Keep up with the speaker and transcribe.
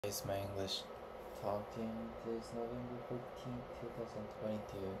Is my English talking. It is November 14th,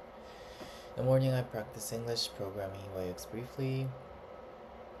 2022. In the morning, I practice English programming Wayx briefly.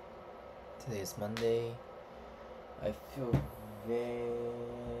 Today is Monday. I feel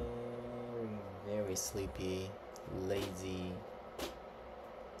very sleepy, lazy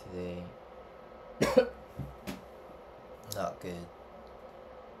today. Not good.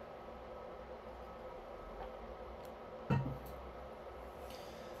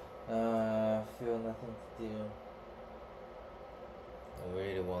 Feel nothing to do.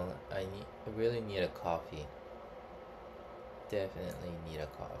 I really need a coffee. Definitely need a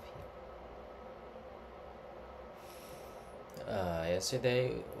coffee.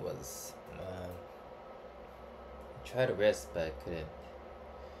 Yesterday was I tried to rest, but I couldn't.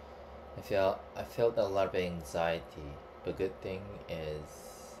 I felt a lot of anxiety. The good thing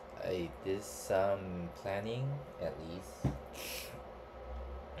is I did some planning at least.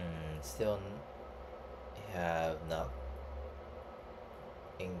 Still have not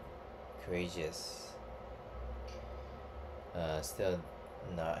courageous. Still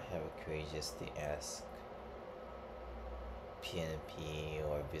not have courageous to ask PNP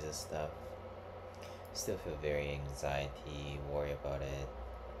or business stuff. Still feel very anxiety, worry about it.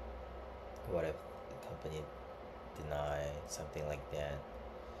 What if the company deny something like that?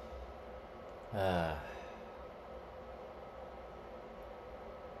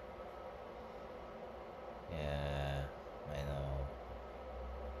 Yeah, I know.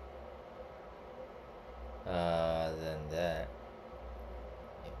 Other than that,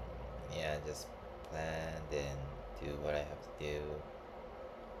 yeah, just plan and do what I have to do.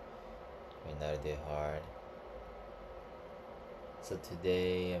 Try not to do hard. So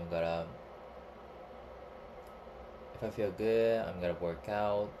today I'm gonna, if I feel good, I'm gonna work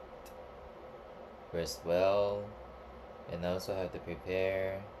out, rest well, and also have to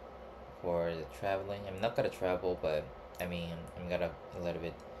prepare for the traveling. I'm not gonna travel, but I mean, I'm gonna a little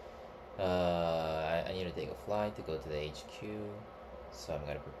bit. I need to take a flight to go to the HQ, so I'm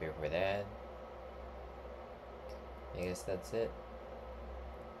gonna prepare for that. I guess that's it.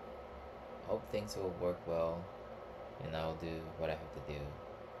 Hope things will work well, and I'll do what I have to do.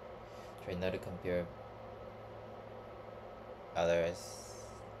 Try not to compare others.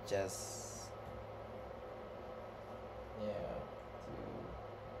 Just yeah.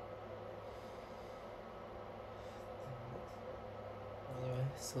 Anyway,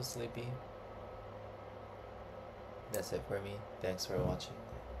 so sleepy. That's it for me. Thanks for watching.